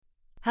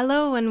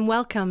Hello and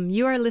welcome.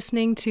 You are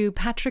listening to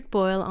Patrick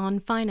Boyle on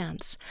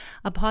Finance,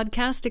 a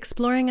podcast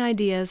exploring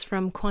ideas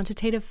from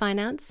quantitative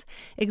finance,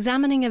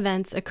 examining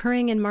events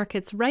occurring in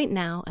markets right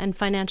now and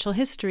financial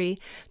history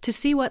to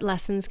see what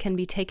lessons can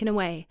be taken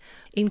away,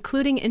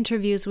 including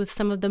interviews with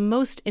some of the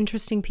most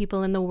interesting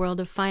people in the world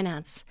of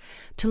finance.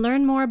 To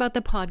learn more about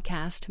the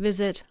podcast,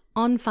 visit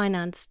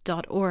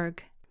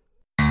onfinance.org.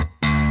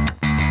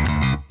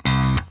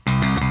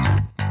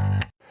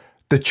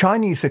 The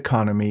Chinese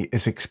economy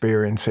is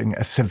experiencing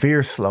a severe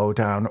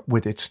slowdown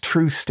with its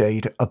true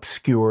state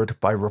obscured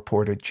by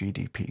reported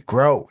GDP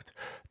growth.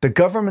 The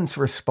government's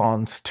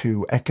response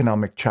to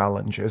economic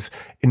challenges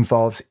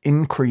involves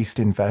increased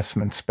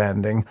investment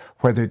spending,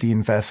 whether the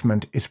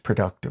investment is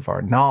productive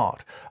or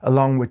not,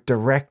 along with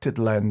directed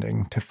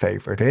lending to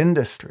favoured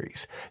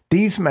industries.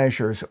 These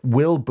measures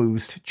will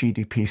boost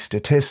GDP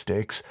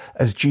statistics,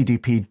 as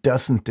GDP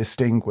doesn't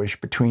distinguish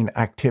between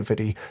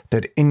activity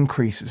that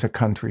increases a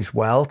country's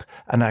wealth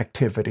and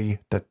activity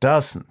that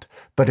doesn't.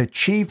 But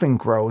achieving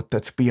growth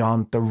that's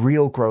beyond the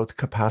real growth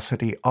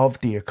capacity of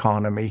the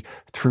economy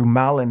through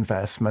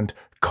malinvestment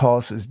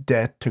causes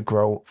debt to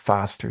grow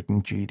faster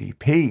than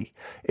GDP.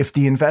 If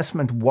the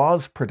investment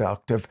was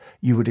productive,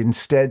 you would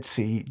instead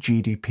see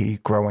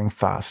GDP growing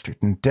faster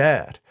than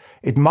debt.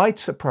 It might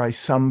surprise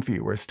some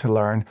viewers to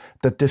learn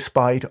that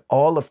despite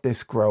all of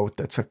this growth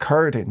that's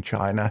occurred in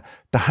China,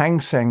 the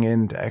Hang Seng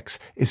Index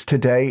is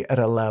today at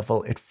a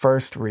level it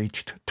first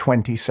reached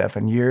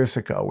 27 years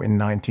ago in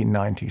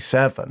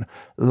 1997,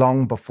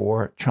 long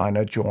before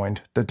China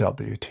joined the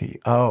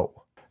WTO.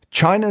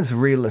 China's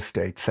real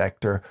estate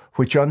sector,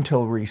 which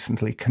until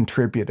recently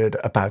contributed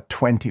about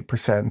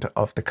 20%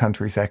 of the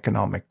country's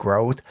economic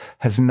growth,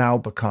 has now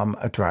become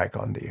a drag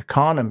on the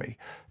economy.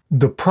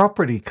 The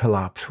property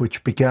collapse,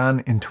 which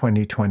began in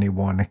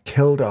 2021,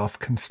 killed off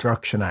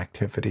construction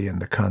activity in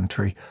the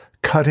country,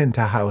 cut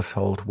into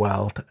household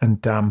wealth,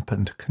 and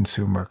dampened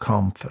consumer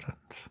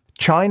confidence.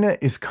 China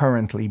is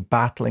currently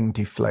battling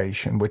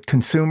deflation, with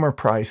consumer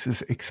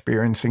prices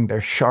experiencing their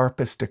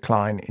sharpest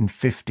decline in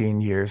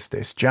 15 years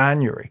this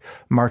January,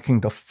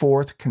 marking the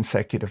fourth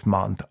consecutive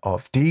month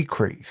of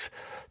decrease.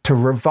 To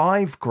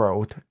revive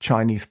growth,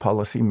 Chinese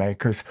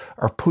policymakers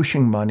are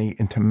pushing money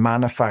into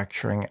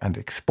manufacturing and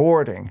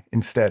exporting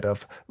instead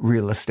of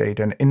real estate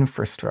and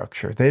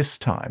infrastructure this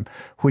time,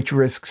 which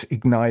risks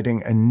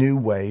igniting a new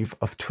wave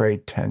of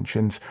trade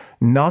tensions,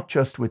 not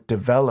just with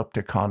developed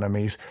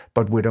economies,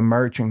 but with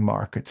emerging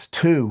markets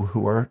too,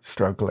 who are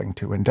struggling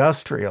to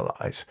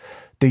industrialize.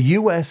 The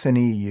US and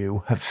EU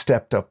have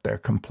stepped up their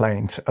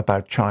complaints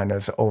about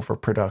China's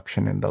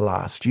overproduction in the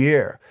last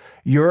year.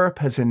 Europe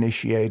has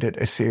initiated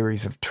a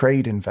series of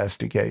trade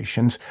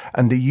investigations,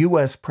 and the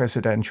US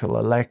presidential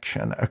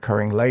election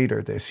occurring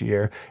later this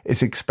year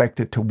is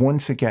expected to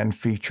once again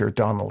feature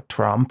Donald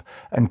Trump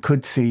and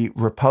could see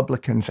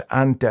Republicans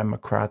and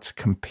Democrats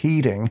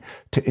competing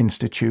to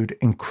institute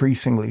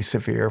increasingly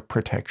severe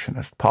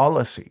protectionist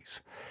policies.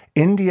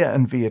 India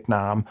and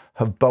Vietnam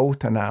have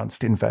both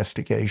announced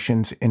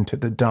investigations into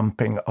the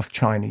dumping of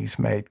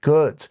Chinese-made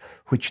goods,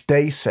 which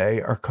they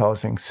say are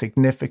causing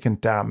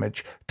significant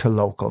damage to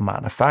local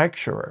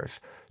manufacturers.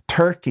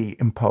 Turkey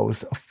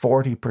imposed a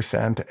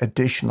 40%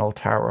 additional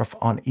tariff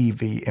on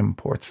EV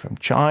imports from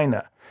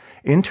China.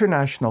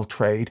 International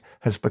trade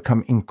has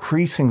become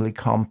increasingly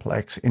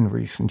complex in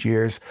recent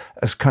years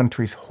as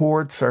countries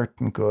hoard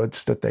certain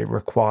goods that they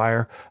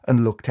require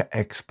and look to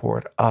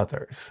export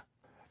others.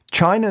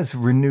 China's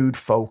renewed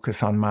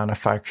focus on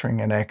manufacturing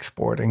and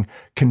exporting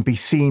can be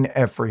seen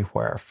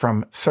everywhere,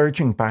 from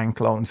surging bank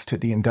loans to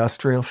the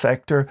industrial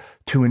sector,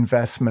 to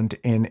investment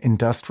in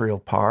industrial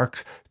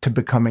parks, to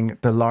becoming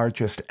the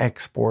largest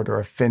exporter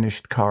of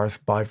finished cars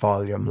by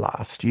volume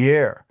last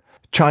year.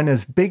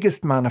 China's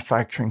biggest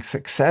manufacturing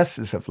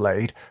successes of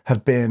late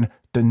have been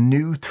the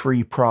new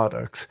three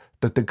products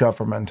that the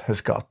government has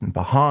gotten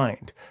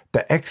behind.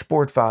 The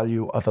export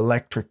value of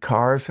electric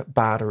cars,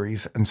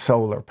 batteries, and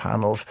solar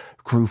panels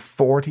grew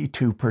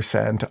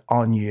 42%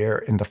 on year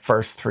in the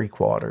first 3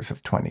 quarters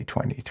of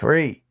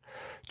 2023.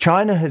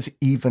 China has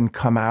even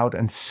come out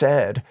and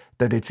said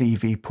that its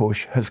EV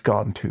push has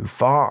gone too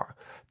far.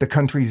 The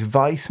country's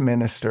Vice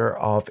Minister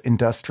of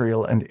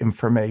Industrial and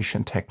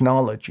Information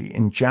Technology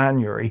in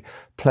January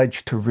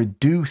pledged to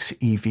reduce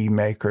EV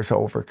makers'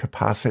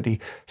 overcapacity,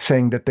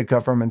 saying that the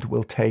government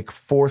will take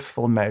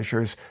forceful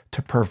measures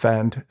to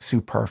prevent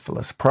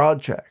superfluous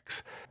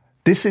projects.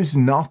 This is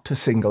not to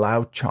single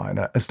out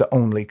China as the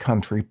only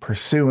country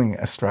pursuing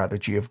a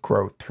strategy of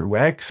growth through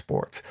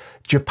exports.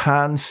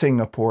 Japan,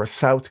 Singapore,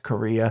 South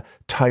Korea,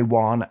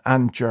 Taiwan,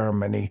 and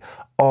Germany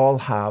all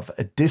have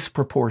a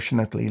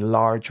disproportionately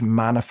large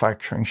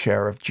manufacturing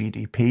share of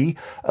GDP,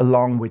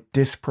 along with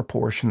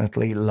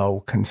disproportionately low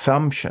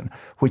consumption,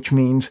 which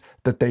means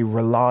that they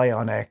rely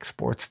on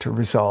exports to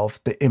resolve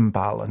the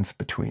imbalance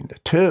between the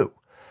two.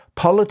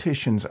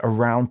 Politicians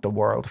around the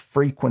world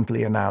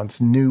frequently announce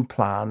new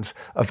plans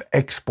of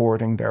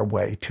exporting their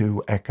way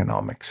to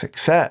economic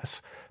success.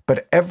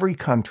 But every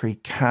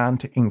country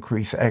can't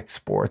increase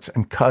exports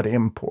and cut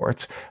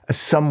imports, as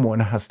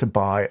someone has to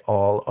buy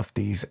all of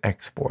these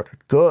exported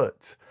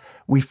goods.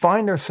 We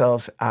find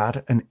ourselves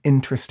at an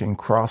interesting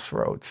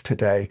crossroads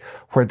today,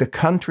 where the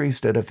countries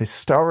that have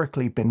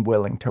historically been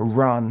willing to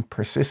run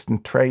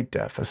persistent trade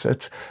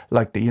deficits,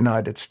 like the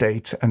United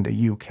States and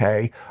the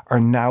UK, are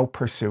now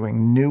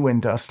pursuing new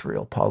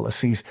industrial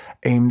policies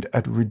aimed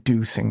at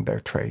reducing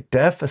their trade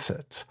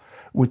deficits.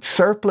 With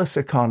surplus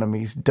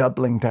economies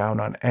doubling down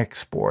on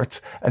exports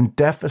and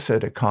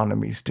deficit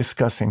economies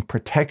discussing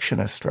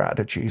protectionist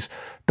strategies,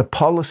 the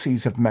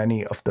policies of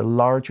many of the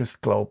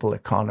largest global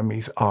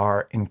economies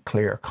are in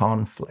clear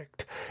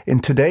conflict.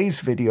 In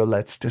today's video,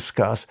 let's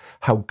discuss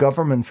how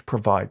governments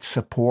provide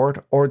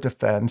support or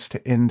defense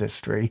to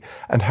industry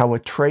and how a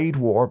trade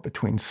war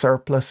between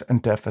surplus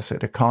and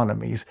deficit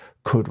economies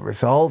could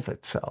resolve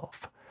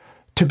itself.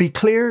 To be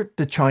clear,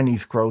 the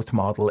Chinese growth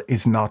model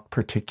is not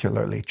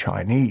particularly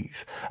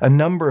Chinese. A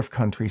number of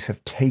countries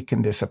have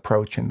taken this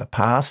approach in the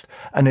past,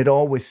 and it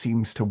always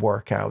seems to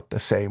work out the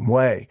same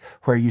way,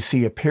 where you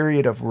see a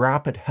period of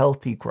rapid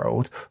healthy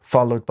growth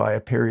followed by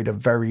a period of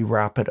very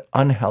rapid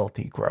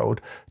unhealthy growth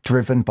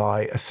driven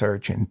by a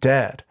surge in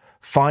debt,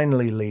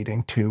 finally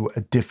leading to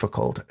a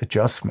difficult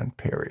adjustment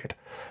period.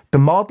 The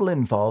model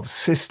involves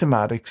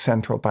systematic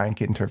central bank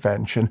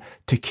intervention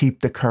to keep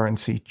the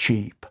currency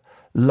cheap,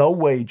 low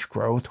wage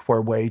growth,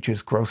 where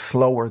wages grow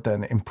slower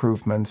than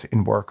improvements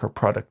in worker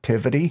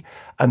productivity,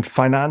 and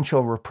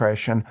financial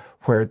repression,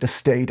 where the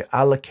state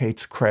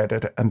allocates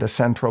credit and the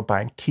central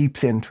bank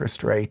keeps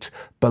interest rates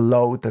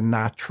below the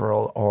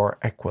natural or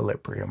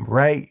equilibrium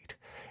rate.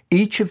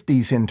 Each of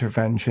these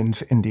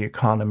interventions in the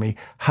economy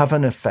have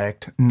an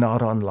effect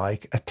not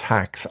unlike a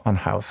tax on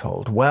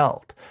household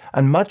wealth.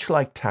 And much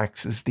like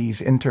taxes,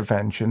 these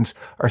interventions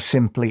are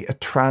simply a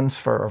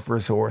transfer of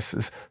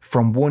resources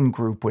from one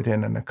group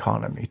within an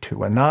economy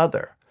to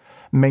another.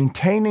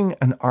 Maintaining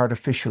an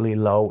artificially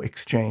low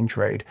exchange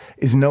rate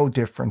is no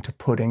different to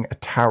putting a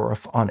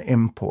tariff on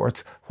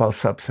imports while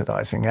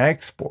subsidizing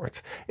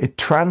exports. It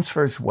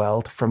transfers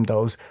wealth from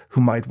those who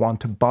might want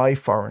to buy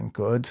foreign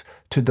goods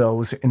to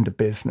those in the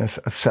business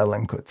of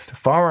selling goods to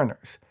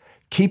foreigners.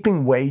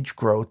 Keeping wage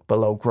growth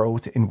below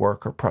growth in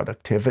worker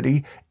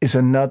productivity is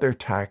another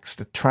tax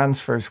that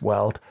transfers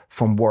wealth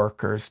from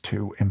workers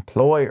to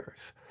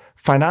employers.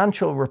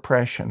 Financial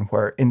repression,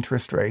 where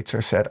interest rates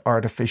are set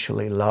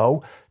artificially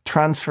low,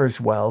 transfers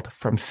wealth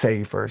from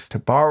savers to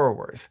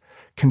borrowers.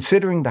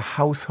 Considering the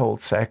household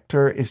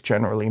sector is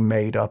generally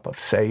made up of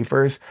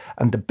savers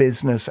and the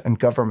business and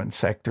government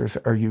sectors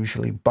are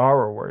usually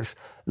borrowers,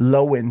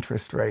 low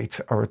interest rates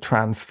are a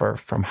transfer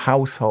from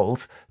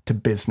households to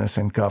business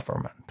and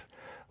government.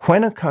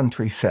 When a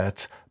country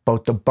sets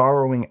both the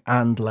borrowing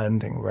and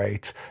lending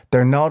rates,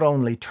 they're not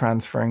only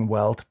transferring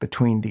wealth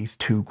between these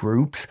two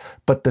groups,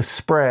 but the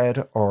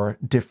spread or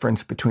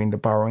difference between the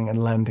borrowing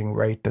and lending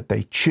rate that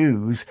they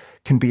choose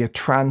can be a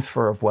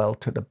transfer of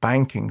wealth to the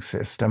banking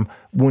system,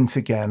 once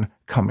again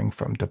coming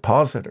from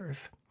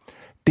depositors.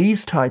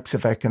 These types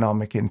of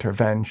economic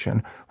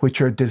intervention, which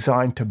are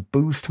designed to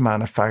boost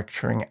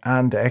manufacturing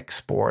and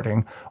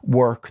exporting,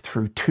 work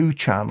through two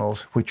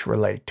channels which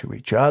relate to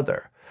each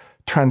other.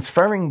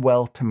 Transferring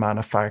wealth to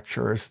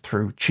manufacturers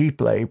through cheap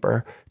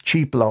labor,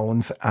 cheap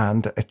loans,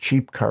 and a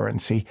cheap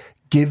currency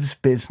gives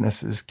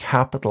businesses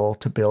capital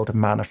to build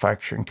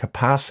manufacturing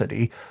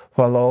capacity,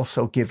 while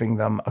also giving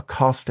them a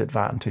cost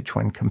advantage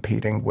when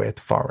competing with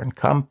foreign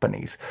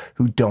companies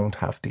who don't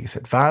have these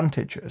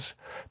advantages.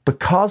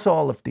 Because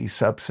all of these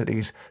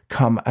subsidies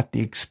come at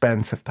the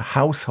expense of the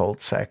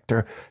household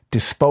sector,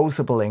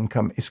 disposable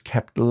income is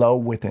kept low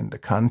within the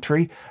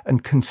country,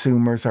 and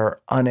consumers are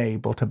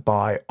unable to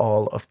buy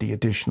all of the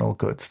additional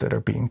goods that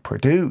are being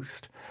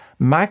produced.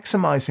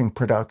 Maximizing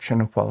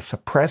production while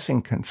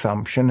suppressing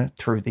consumption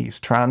through these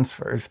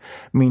transfers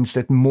means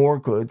that more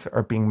goods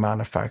are being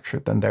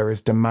manufactured than there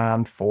is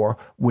demand for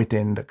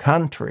within the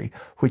country,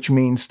 which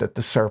means that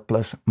the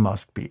surplus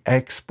must be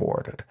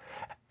exported.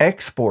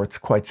 Exports,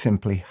 quite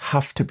simply,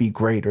 have to be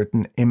greater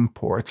than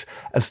imports,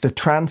 as the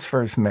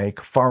transfers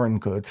make foreign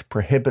goods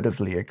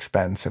prohibitively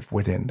expensive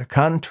within the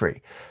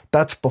country.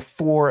 That's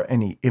before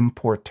any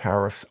import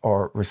tariffs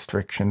or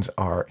restrictions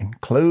are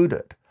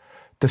included.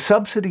 The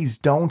subsidies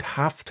don't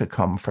have to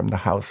come from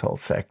the household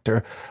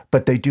sector,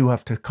 but they do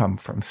have to come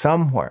from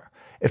somewhere.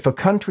 If a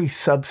country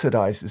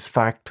subsidizes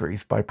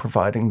factories by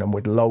providing them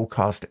with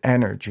low-cost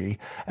energy,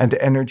 and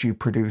energy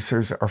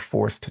producers are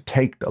forced to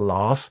take the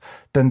loss,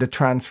 then the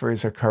transfer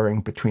is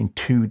occurring between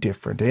two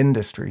different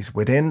industries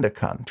within the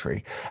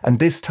country, and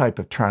this type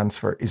of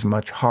transfer is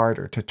much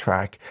harder to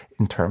track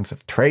in terms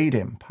of trade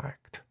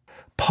impact.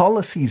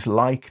 Policies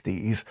like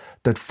these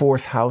that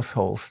force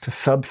households to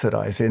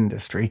subsidize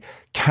industry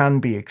can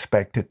be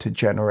expected to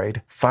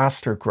generate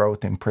faster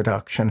growth in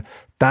production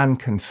than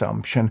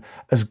consumption,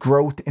 as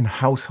growth in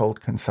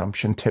household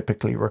consumption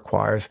typically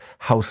requires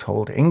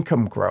household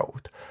income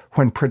growth.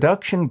 When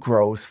production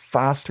grows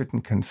faster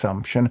than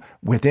consumption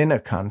within a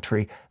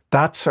country,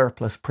 that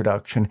surplus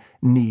production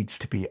needs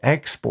to be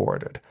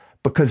exported.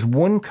 because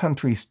one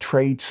country's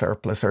trade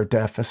surplus or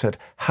deficit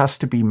has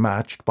to be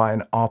matched by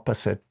an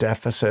opposite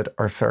deficit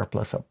or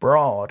surplus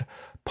abroad,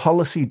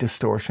 policy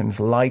distortions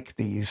like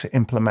these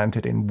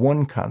implemented in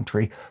one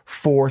country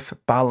force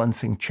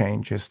balancing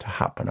changes to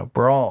happen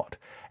abroad.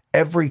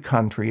 Every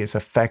country is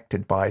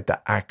affected by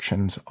the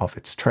actions of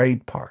its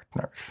trade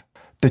partners.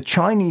 The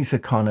Chinese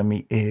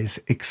economy is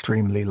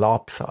extremely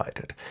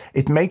lopsided.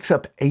 It makes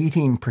up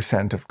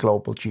 18% of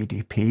global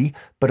GDP,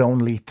 but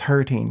only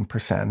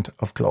 13%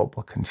 of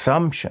global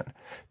consumption.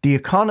 The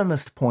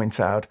Economist points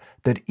out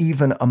that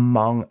even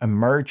among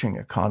emerging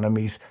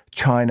economies,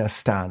 China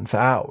stands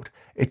out.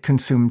 It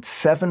consumed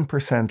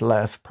 7%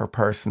 less per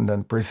person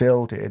than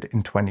Brazil did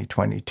in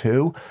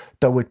 2022,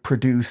 though it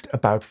produced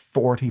about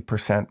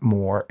 40%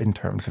 more in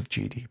terms of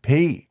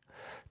GDP.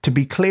 To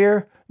be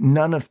clear,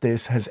 none of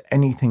this has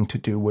anything to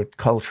do with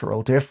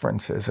cultural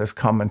differences, as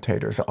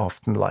commentators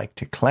often like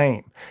to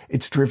claim.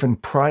 It's driven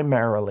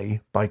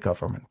primarily by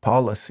government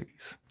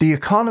policies. The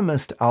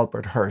economist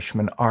Albert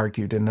Hirschman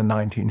argued in the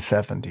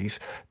 1970s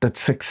that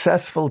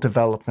successful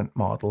development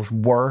models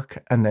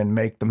work and then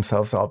make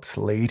themselves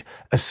obsolete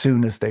as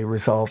soon as they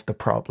resolve the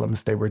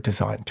problems they were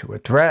designed to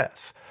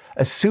address.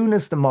 As soon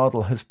as the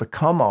model has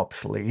become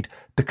obsolete,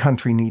 the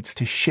country needs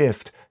to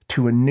shift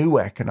to a new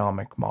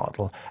economic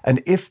model,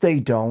 and if they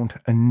don't,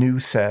 a new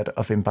set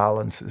of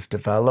imbalances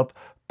develop,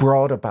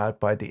 brought about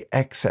by the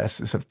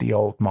excesses of the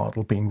old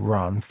model being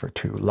run for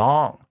too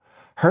long.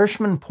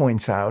 Hirschman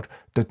points out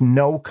that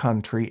no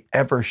country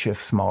ever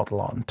shifts model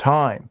on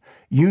time,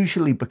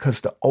 usually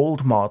because the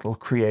old model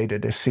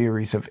created a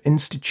series of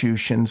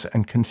institutions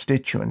and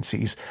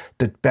constituencies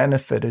that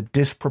benefited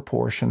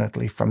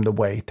disproportionately from the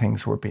way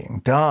things were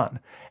being done.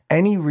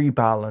 Any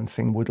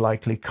rebalancing would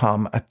likely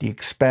come at the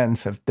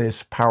expense of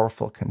this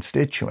powerful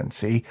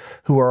constituency,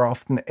 who are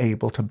often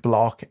able to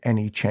block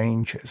any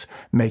changes,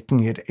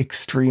 making it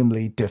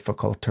extremely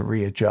difficult to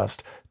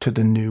readjust to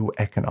the new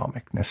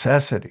economic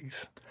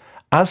necessities.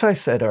 As I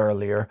said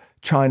earlier,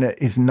 China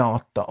is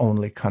not the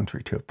only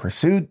country to have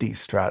pursued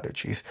these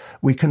strategies.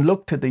 We can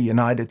look to the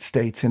United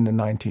States in the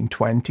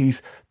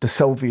 1920s, the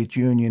Soviet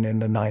Union in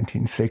the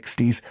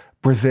 1960s,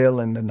 Brazil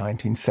in the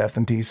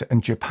 1970s,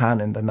 and Japan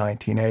in the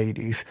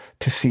 1980s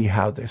to see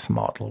how this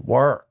model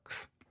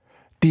works.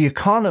 The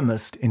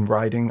Economist, in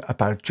writing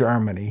about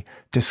Germany,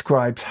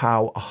 describes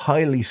how a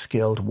highly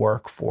skilled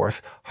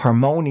workforce,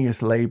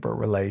 harmonious labour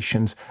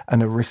relations,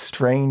 and a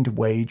restrained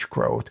wage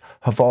growth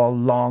have all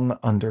long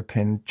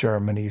underpinned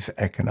Germany's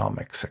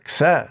economic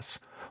success.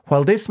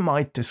 While this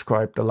might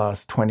describe the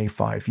last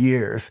 25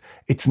 years,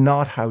 it's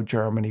not how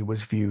Germany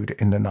was viewed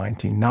in the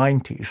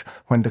 1990s,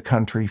 when the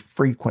country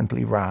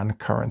frequently ran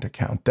current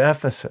account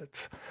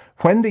deficits.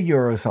 When the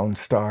Eurozone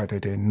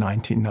started in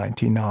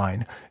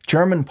 1999,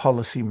 German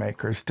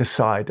policymakers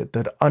decided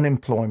that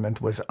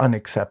unemployment was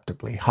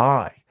unacceptably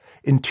high.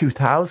 In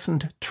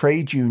 2000,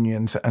 trade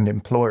unions and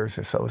employers'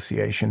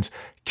 associations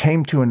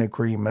came to an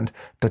agreement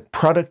that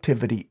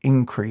productivity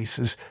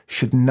increases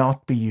should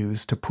not be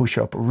used to push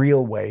up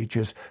real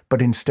wages,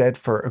 but instead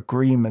for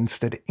agreements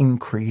that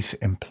increase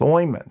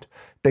employment.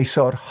 They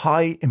sought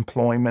high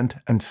employment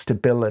and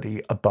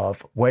stability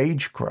above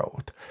wage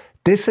growth.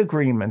 This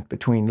agreement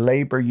between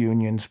labour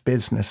unions,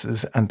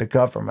 businesses and the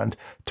government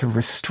to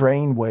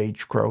restrain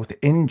wage growth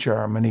in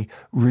Germany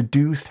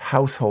reduced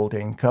household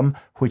income,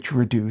 which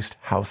reduced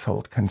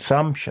household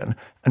consumption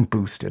and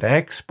boosted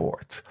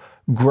exports.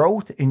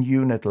 Growth in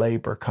unit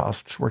labour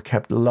costs were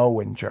kept low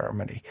in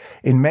Germany.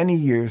 In many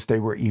years they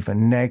were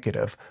even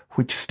negative,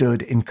 which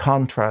stood in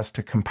contrast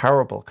to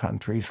comparable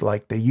countries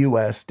like the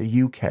US,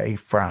 the UK,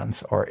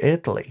 France or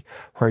Italy,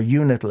 where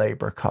unit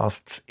labour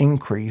costs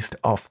increased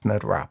often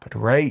at rapid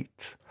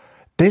rates.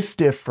 This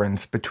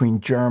difference between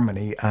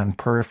Germany and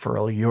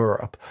peripheral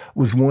Europe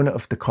was one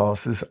of the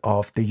causes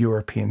of the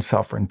European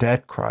sovereign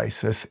debt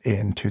crisis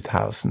in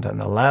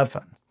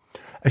 2011.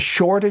 A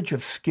shortage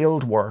of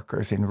skilled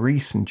workers in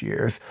recent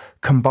years,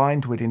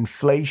 combined with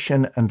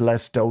inflation and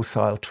less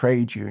docile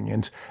trade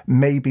unions,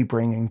 may be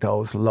bringing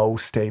those low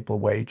stable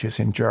wages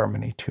in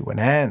Germany to an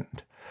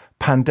end.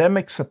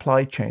 Pandemic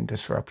supply chain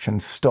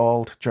disruptions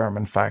stalled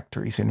German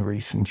factories in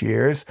recent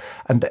years,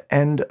 and the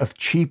end of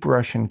cheap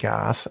Russian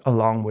gas,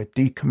 along with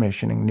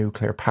decommissioning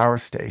nuclear power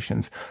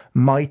stations,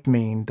 might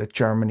mean that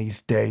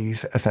Germany's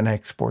days as an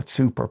export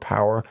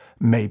superpower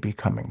may be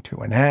coming to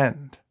an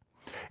end.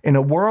 In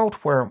a world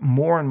where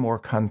more and more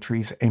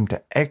countries aim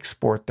to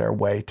export their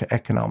way to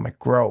economic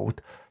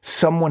growth,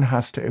 someone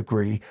has to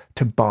agree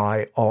to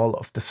buy all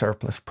of the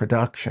surplus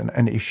production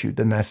and issue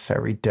the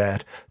necessary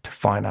debt to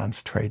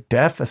finance trade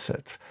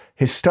deficits.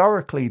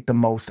 Historically, the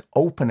most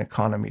open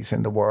economies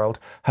in the world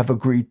have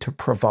agreed to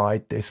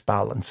provide this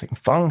balancing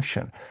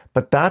function,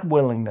 but that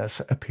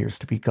willingness appears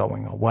to be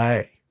going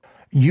away.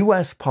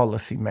 US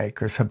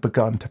policymakers have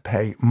begun to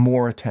pay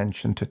more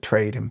attention to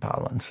trade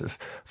imbalances,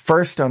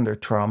 first under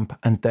Trump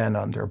and then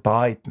under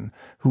Biden,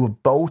 who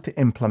have both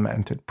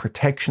implemented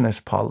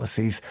protectionist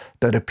policies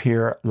that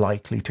appear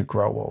likely to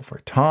grow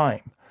over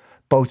time.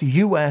 Both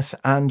US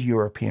and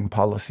European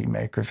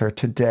policymakers are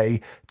today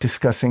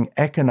discussing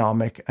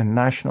economic and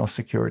national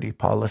security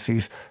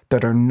policies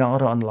that are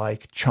not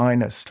unlike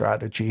China's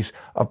strategies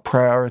of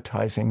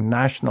prioritizing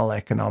national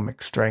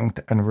economic strength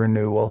and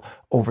renewal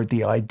over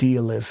the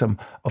idealism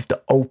of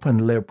the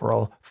open,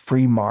 liberal,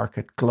 free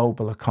market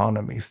global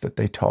economies that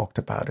they talked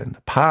about in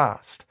the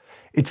past.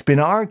 It's been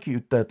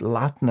argued that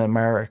Latin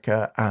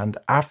America and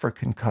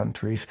African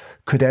countries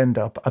could end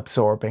up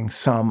absorbing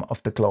some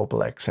of the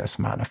global excess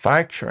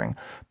manufacturing,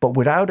 but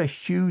without a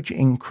huge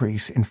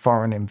increase in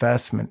foreign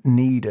investment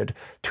needed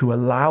to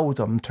allow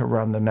them to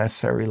run the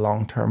necessary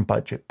long-term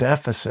budget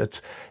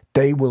deficits,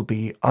 they will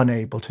be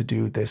unable to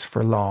do this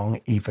for long,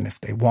 even if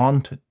they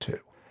wanted to.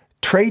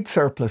 Trade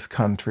surplus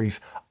countries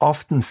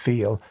often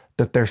feel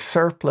that their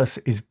surplus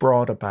is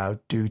brought about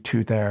due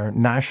to their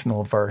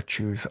national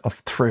virtues of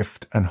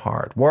thrift and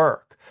hard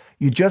work.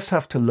 You just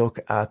have to look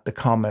at the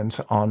comments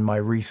on my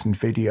recent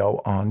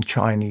video on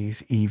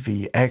Chinese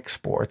EV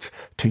exports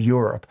to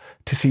Europe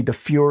to see the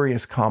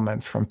furious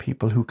comments from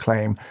people who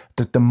claim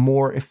that the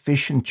more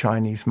efficient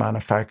Chinese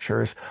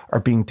manufacturers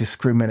are being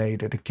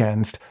discriminated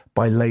against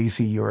by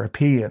lazy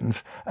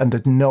Europeans, and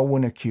that no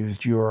one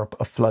accused Europe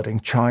of flooding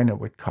China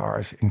with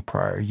cars in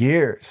prior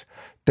years.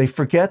 They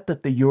forget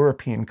that the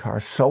European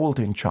cars sold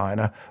in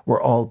China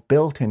were all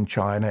built in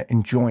China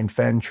in joint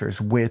ventures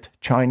with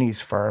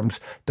Chinese firms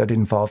that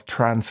involved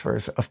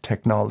transfers of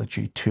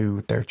technology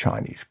to their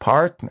Chinese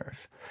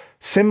partners.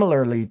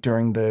 Similarly,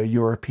 during the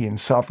European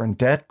sovereign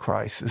debt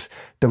crisis,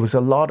 there was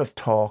a lot of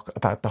talk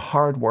about the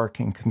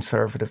hard-working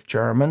conservative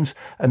Germans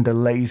and the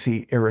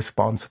lazy,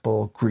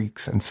 irresponsible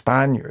Greeks and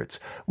Spaniards,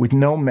 with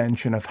no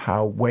mention of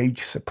how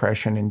wage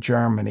suppression in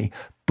Germany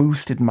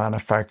boosted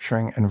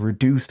manufacturing and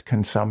reduced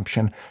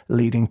consumption,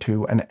 leading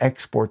to an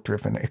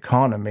export-driven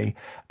economy,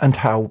 and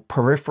how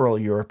peripheral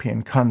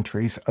European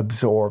countries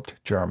absorbed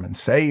German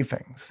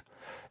savings.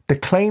 The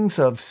claims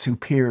of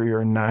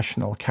superior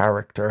national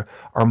character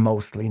are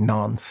mostly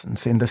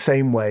nonsense, in the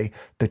same way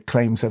that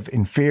claims of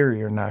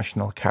inferior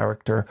national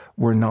character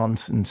were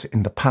nonsense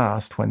in the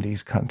past when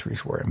these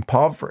countries were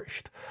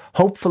impoverished.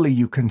 Hopefully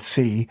you can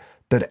see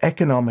that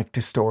economic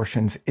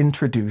distortions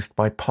introduced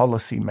by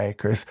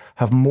policymakers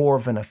have more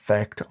of an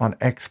effect on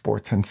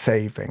exports and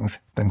savings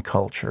than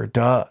culture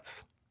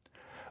does.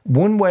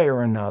 One way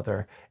or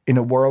another, in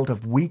a world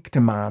of weak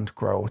demand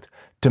growth,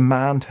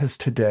 demand has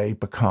today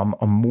become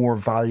a more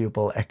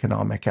valuable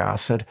economic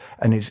asset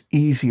and is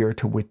easier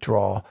to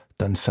withdraw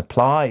than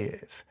supply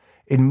is.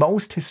 In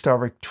most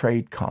historic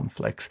trade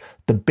conflicts,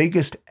 the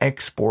biggest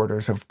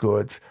exporters of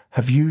goods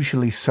have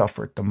usually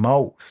suffered the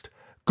most.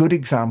 Good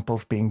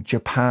examples being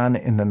Japan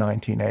in the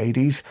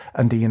 1980s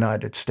and the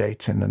United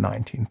States in the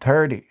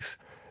 1930s.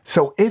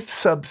 So if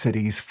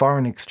subsidies,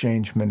 foreign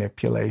exchange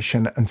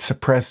manipulation, and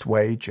suppressed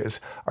wages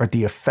are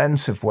the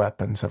offensive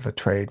weapons of a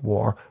trade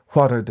war,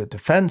 what are the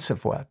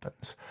defensive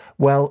weapons?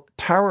 Well,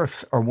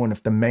 tariffs are one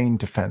of the main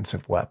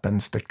defensive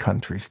weapons that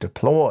countries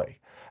deploy.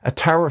 A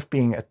tariff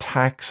being a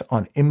tax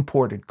on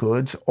imported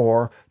goods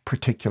or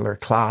particular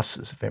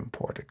classes of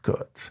imported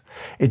goods.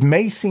 It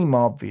may seem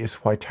obvious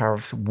why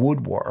tariffs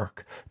would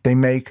work. They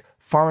make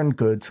foreign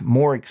goods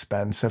more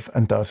expensive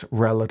and thus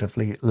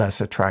relatively less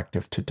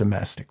attractive to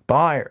domestic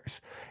buyers.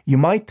 You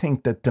might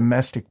think that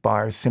domestic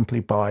buyers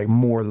simply buy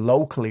more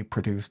locally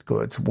produced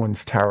goods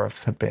once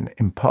tariffs have been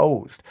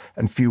imposed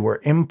and fewer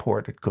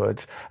imported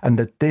goods, and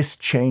that this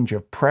change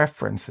of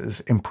preferences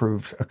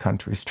improves a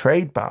country's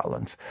trade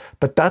balance.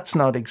 But that's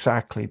not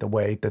exactly the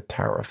way that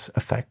tariffs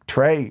affect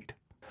trade.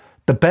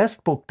 The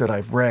best book that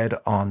I've read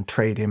on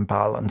trade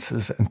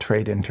imbalances and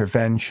trade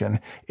intervention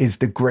is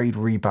The Great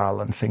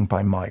Rebalancing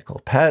by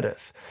Michael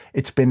Pettis.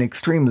 It's been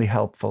extremely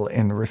helpful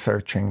in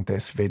researching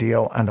this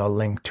video, and I'll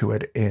link to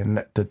it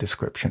in the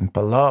description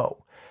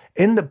below.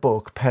 In the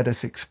book,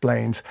 Pettis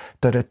explains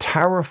that a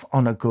tariff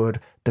on a good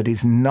that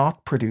is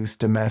not produced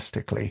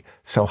domestically,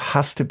 so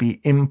has to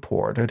be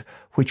imported,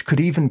 which could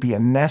even be a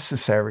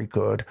necessary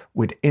good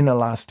with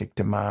inelastic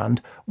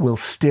demand, will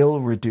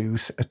still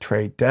reduce a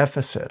trade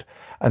deficit.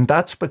 And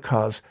that's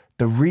because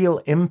the real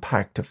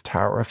impact of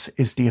tariffs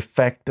is the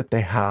effect that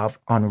they have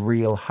on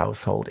real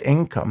household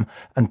income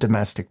and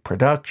domestic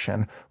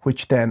production,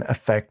 which then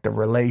affect the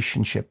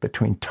relationship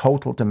between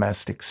total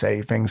domestic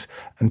savings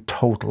and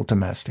total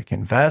domestic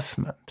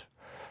investment.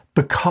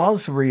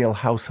 Because real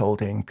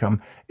household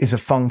income is a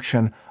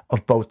function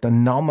of both the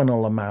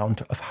nominal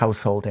amount of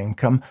household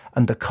income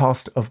and the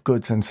cost of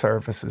goods and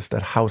services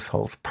that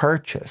households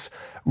purchase,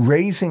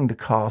 raising the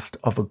cost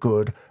of a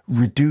good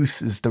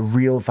reduces the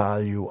real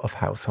value of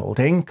household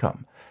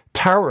income.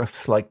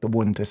 Tariffs like the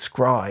one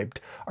described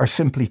are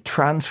simply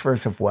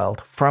transfers of wealth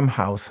from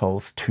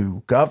households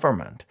to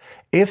government.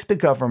 If the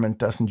government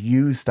doesn't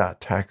use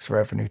that tax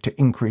revenue to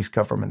increase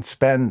government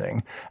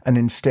spending and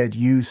instead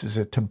uses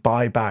it to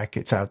buy back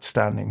its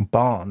outstanding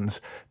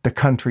bonds, the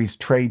country's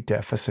trade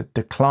deficit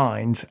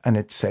declines and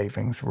its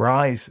savings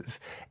rises,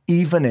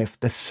 even if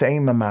the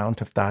same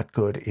amount of that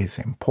good is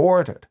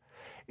imported.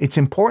 It's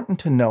important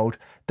to note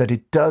that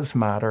it does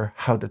matter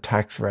how the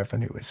tax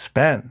revenue is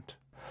spent.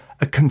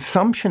 A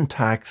consumption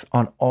tax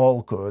on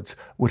all goods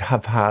would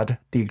have had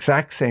the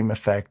exact same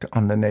effect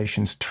on the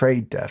nation's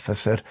trade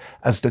deficit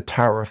as the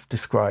tariff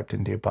described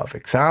in the above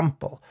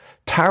example.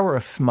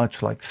 Tariffs,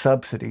 much like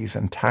subsidies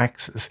and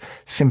taxes,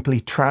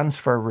 simply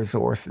transfer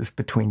resources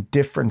between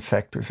different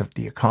sectors of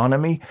the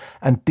economy,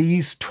 and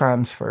these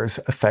transfers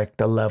affect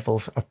the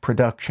levels of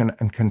production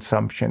and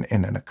consumption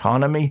in an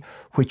economy,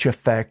 which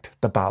affect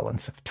the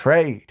balance of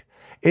trade.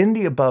 In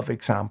the above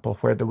example,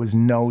 where there was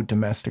no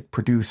domestic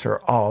producer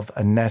of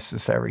a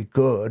necessary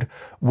good,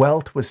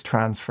 wealth was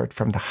transferred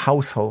from the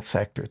household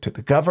sector to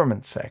the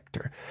government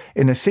sector.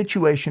 In a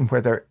situation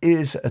where there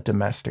is a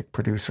domestic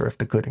producer of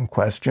the good in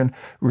question,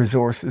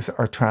 resources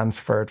are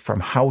transferred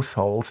from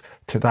households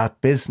to that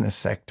business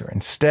sector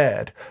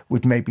instead,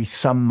 with maybe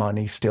some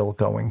money still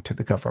going to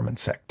the government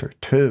sector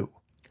too.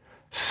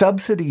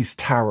 Subsidies,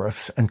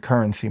 tariffs, and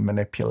currency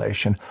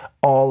manipulation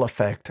all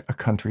affect a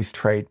country's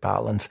trade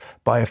balance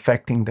by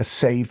affecting the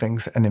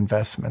savings and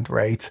investment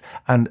rates,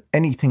 and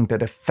anything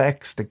that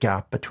affects the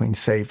gap between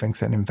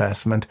savings and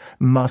investment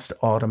must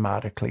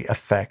automatically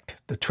affect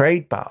the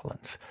trade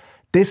balance.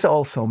 This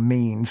also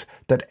means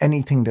that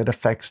anything that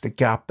affects the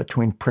gap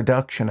between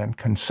production and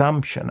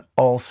consumption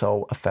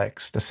also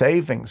affects the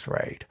savings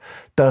rate.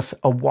 Thus,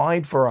 a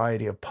wide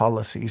variety of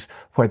policies,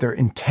 whether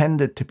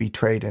intended to be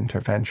trade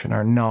intervention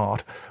or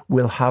not,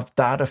 will have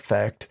that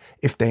effect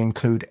if they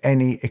include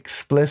any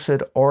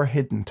explicit or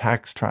hidden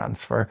tax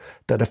transfer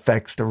that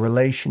affects the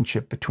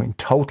relationship between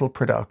total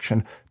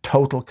production,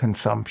 total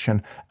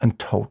consumption, and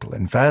total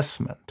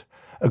investment.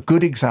 A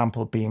good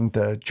example being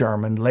the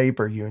German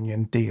labor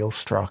union deal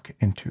struck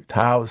in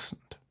 2000.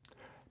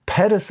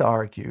 Pettis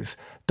argues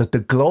that the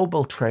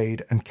global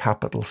trade and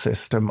capital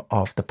system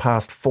of the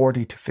past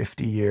 40 to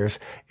 50 years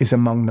is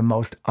among the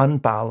most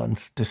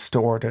unbalanced,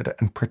 distorted,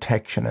 and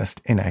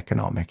protectionist in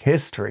economic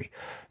history,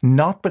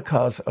 not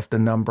because of the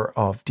number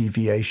of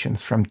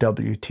deviations from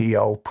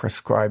WTO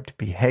prescribed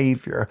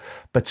behavior,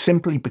 but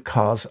simply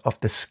because of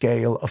the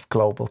scale of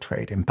global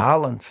trade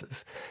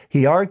imbalances.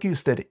 He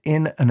argues that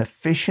in an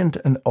efficient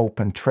and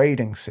open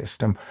trading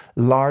system,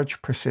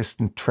 large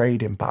persistent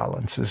trade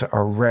imbalances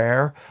are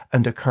rare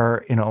and occur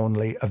in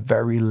only a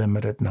very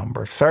limited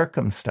number of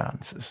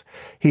circumstances.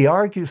 He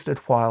argues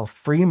that while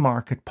free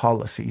market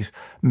policies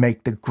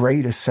make the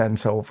greatest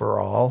sense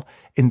overall,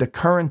 in the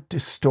current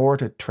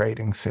distorted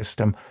trading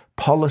system,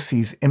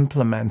 policies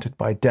implemented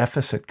by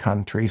deficit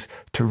countries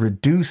to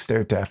reduce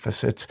their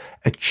deficits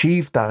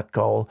achieve that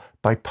goal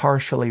by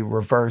partially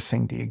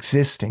reversing the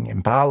existing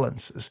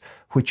imbalances,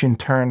 which in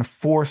turn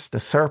force the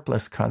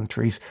surplus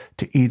countries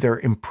to either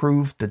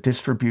improve the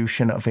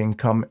distribution of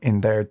income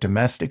in their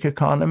domestic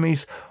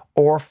economies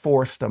or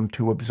force them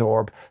to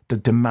absorb the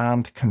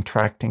demand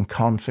contracting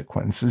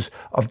consequences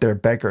of their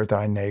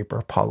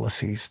beggar-thy-neighbour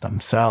policies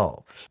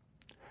themselves.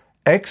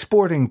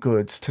 Exporting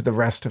goods to the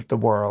rest of the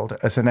world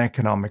as an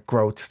economic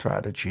growth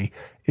strategy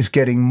is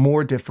getting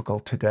more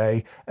difficult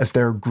today as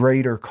there are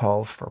greater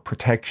calls for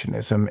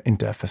protectionism in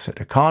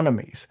deficit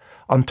economies.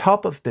 On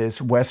top of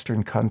this,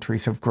 Western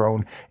countries have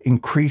grown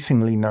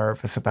increasingly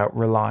nervous about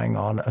relying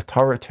on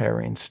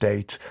authoritarian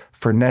states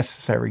for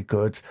necessary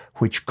goods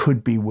which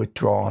could be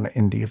withdrawn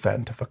in the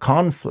event of a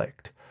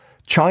conflict.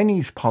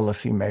 Chinese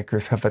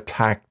policymakers have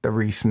attacked the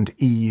recent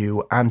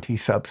EU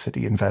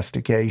anti-subsidy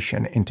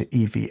investigation into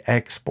EV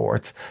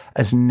exports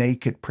as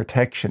naked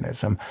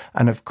protectionism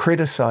and have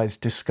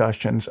criticised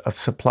discussions of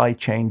supply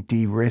chain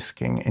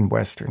de-risking in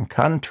Western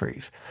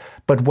countries.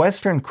 But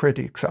Western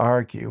critics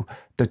argue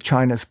that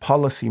China's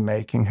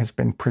policymaking has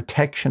been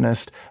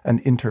protectionist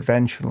and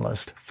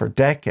interventionist for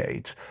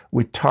decades,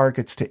 with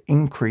targets to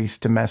increase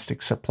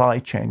domestic supply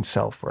chain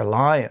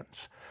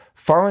self-reliance.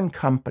 Foreign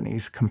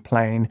companies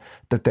complain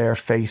that they are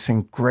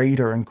facing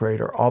greater and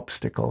greater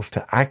obstacles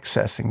to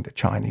accessing the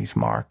Chinese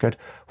market,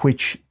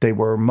 which they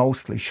were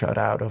mostly shut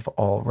out of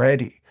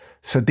already.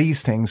 So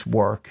these things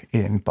work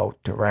in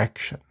both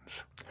directions.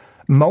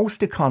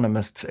 Most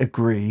economists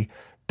agree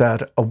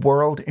that a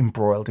world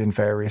embroiled in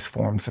various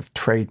forms of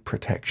trade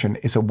protection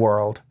is a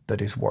world that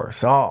is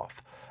worse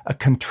off. A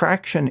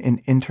contraction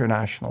in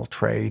international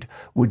trade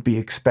would be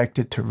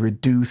expected to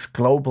reduce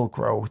global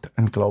growth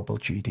and global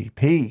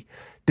GDP.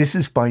 This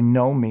is by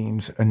no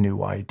means a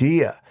new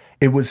idea.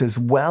 It was as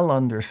well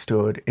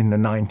understood in the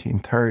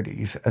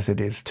 1930s as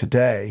it is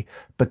today,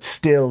 but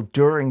still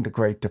during the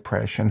Great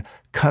Depression,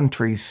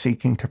 countries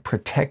seeking to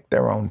protect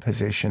their own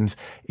positions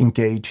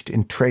engaged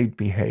in trade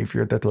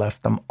behavior that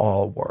left them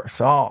all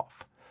worse off.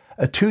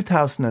 A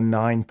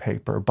 2009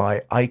 paper by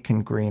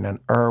Eichengreen and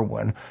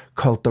Irwin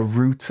called The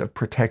Roots of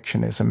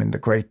Protectionism in the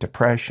Great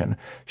Depression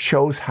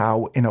shows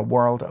how, in a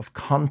world of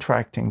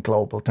contracting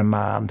global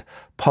demand,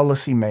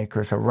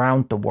 policymakers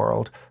around the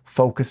world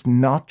focused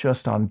not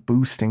just on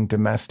boosting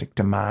domestic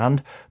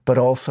demand, but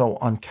also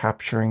on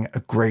capturing a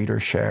greater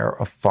share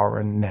of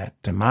foreign net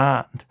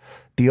demand.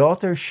 The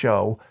authors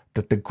show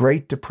that the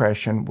Great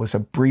Depression was a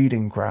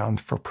breeding ground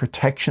for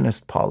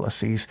protectionist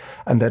policies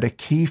and that a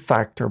key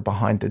factor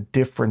behind the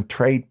different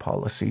trade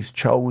policies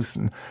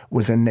chosen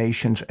was a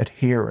nation's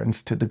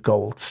adherence to the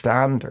gold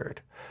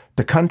standard.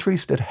 The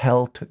countries that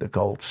held to the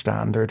gold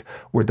standard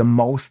were the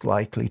most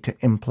likely to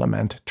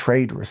implement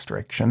trade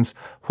restrictions,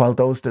 while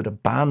those that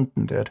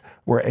abandoned it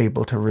were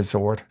able to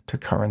resort to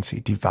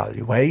currency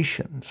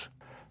devaluations.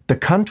 The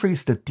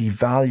countries that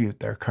devalued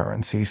their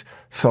currencies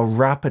saw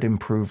rapid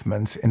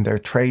improvements in their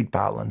trade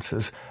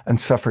balances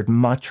and suffered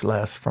much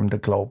less from the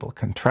global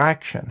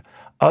contraction.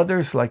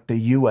 Others, like the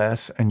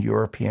US and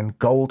European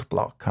gold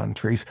bloc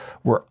countries,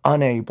 were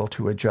unable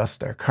to adjust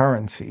their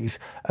currencies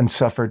and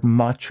suffered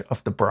much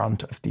of the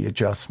brunt of the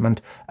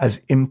adjustment as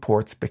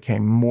imports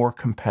became more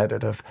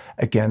competitive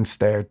against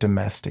their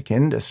domestic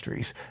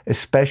industries,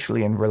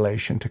 especially in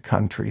relation to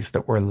countries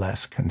that were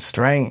less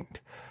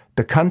constrained.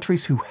 The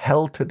countries who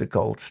held to the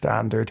gold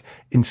standard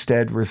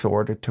instead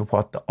resorted to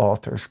what the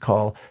authors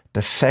call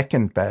the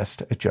second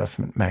best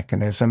adjustment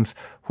mechanisms,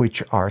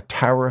 which are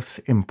tariffs,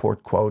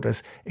 import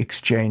quotas,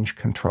 exchange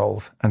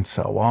controls, and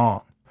so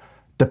on.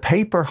 The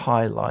paper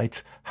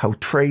highlights how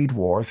trade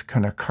wars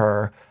can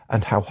occur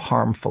and how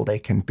harmful they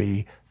can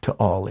be to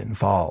all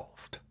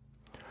involved.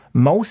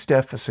 Most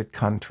deficit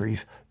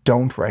countries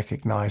don't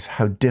recognize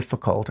how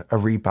difficult a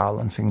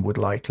rebalancing would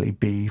likely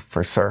be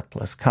for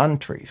surplus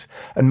countries.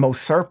 And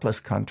most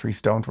surplus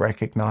countries don't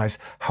recognize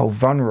how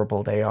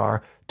vulnerable they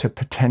are to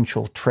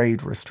potential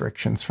trade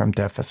restrictions from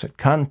deficit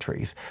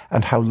countries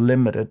and how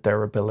limited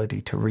their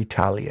ability to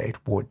retaliate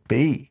would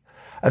be.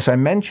 As I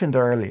mentioned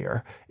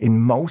earlier,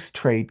 in most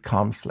trade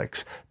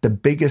conflicts, the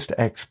biggest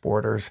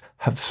exporters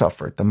have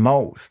suffered the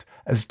most,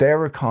 as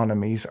their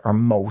economies are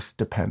most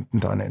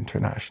dependent on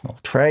international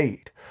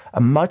trade. A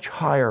much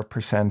higher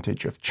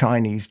percentage of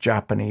Chinese,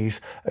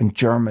 Japanese, and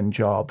German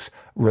jobs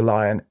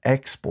rely on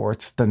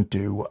exports than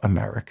do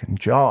American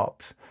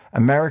jobs.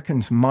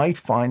 Americans might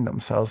find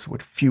themselves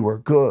with fewer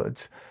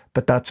goods,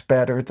 but that's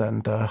better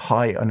than the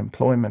high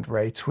unemployment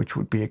rates which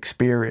would be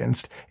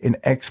experienced in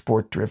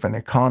export-driven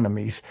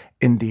economies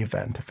in the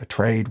event of a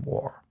trade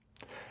war.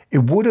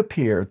 It would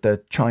appear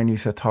that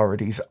Chinese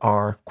authorities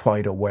are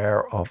quite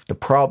aware of the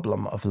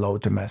problem of low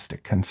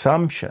domestic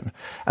consumption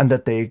and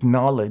that they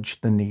acknowledge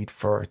the need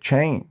for a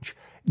change.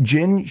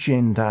 Jin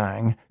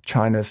Xindang,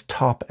 China's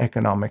top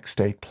economic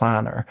state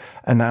planner,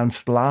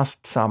 announced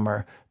last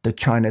summer that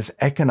China's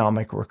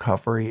economic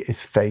recovery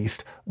is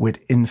faced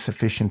with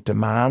insufficient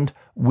demand,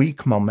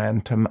 weak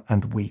momentum,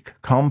 and weak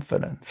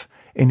confidence.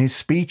 In his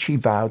speech, he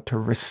vowed to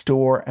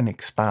restore and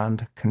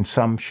expand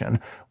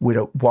consumption with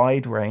a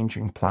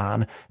wide-ranging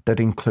plan that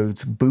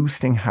includes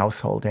boosting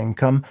household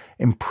income,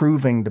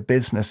 improving the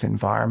business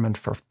environment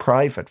for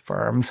private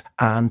firms,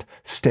 and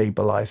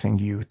stabilizing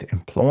youth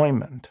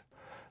employment.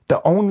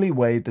 The only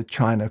way that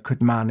China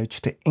could manage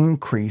to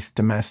increase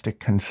domestic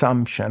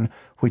consumption,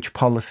 which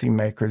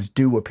policymakers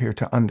do appear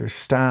to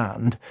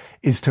understand,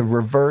 is to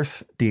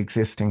reverse the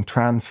existing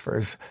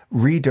transfers,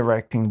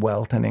 redirecting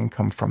wealth and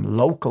income from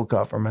local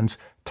governments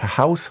to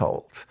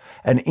households.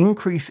 An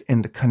increase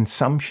in the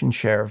consumption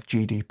share of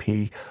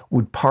GDP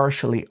would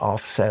partially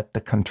offset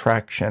the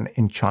contraction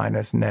in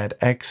China's net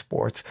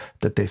exports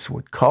that this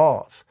would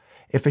cause.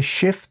 If a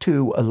shift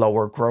to a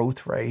lower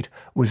growth rate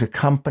was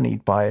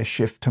accompanied by a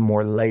shift to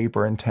more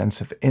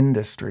labor-intensive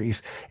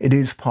industries, it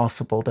is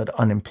possible that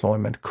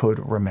unemployment could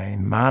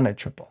remain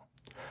manageable.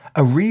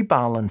 A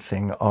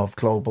rebalancing of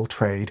global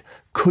trade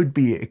could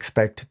be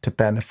expected to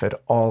benefit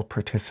all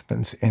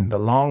participants in the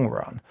long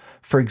run.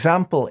 For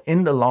example,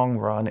 in the long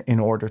run,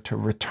 in order to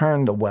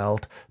return the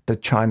wealth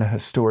that China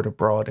has stored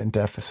abroad in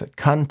deficit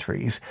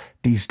countries,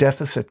 these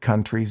deficit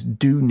countries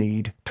do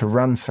need to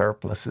run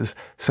surpluses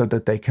so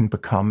that they can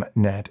become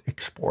net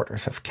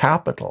exporters of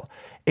capital.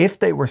 If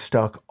they were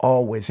stuck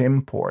always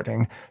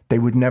importing, they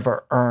would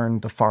never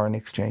earn the foreign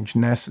exchange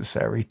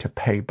necessary to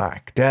pay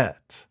back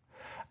debts.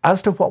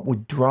 As to what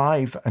would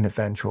drive an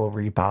eventual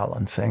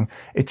rebalancing,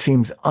 it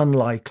seems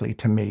unlikely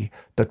to me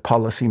that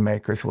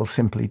policymakers will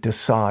simply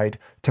decide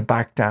to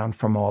back down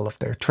from all of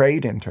their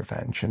trade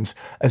interventions,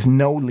 as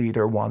no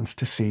leader wants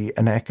to see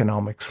an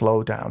economic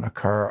slowdown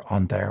occur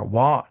on their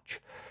watch.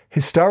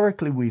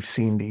 Historically, we've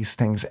seen these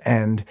things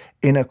end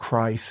in a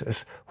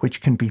crisis, which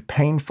can be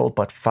painful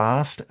but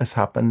fast, as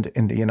happened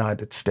in the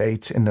United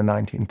States in the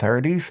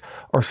 1930s,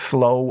 or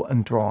slow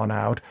and drawn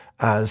out,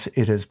 as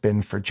it has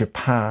been for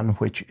Japan,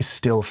 which is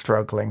still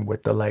struggling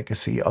with the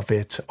legacy of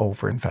its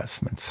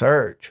overinvestment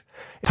surge.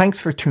 Thanks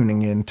for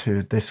tuning in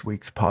to this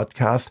week's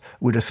podcast,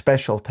 with a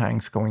special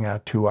thanks going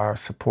out to our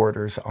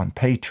supporters on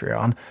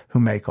Patreon who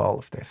make all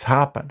of this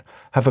happen.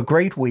 Have a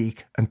great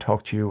week and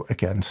talk to you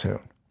again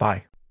soon.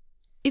 Bye.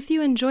 If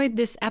you enjoyed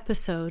this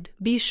episode,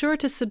 be sure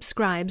to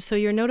subscribe so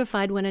you're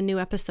notified when a new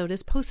episode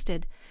is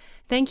posted.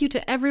 Thank you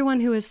to everyone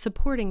who is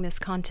supporting this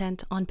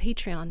content on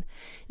Patreon.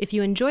 If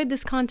you enjoyed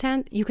this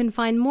content, you can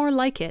find more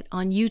like it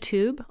on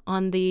YouTube,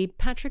 on the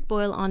Patrick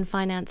Boyle on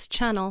Finance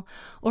channel,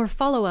 or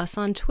follow us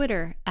on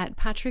Twitter at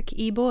Patrick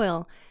E.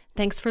 Boyle.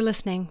 Thanks for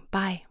listening.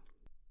 Bye.